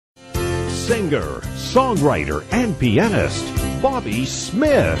singer, songwriter, and pianist, Bobby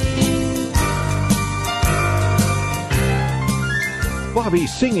Smith.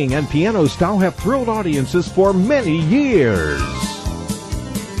 Bobby's singing and piano style have thrilled audiences for many years.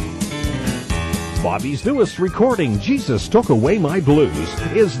 Bobby's newest recording, Jesus Took Away My Blues,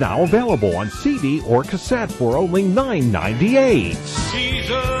 is now available on CD or cassette for only $9.98.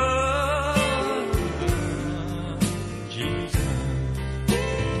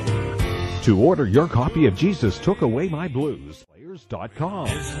 To order your copy of Jesus Took Away My Blues, players.com.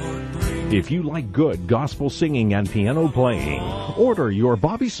 If you like good gospel singing and piano playing, order your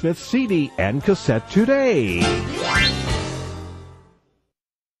Bobby Smith CD and cassette today.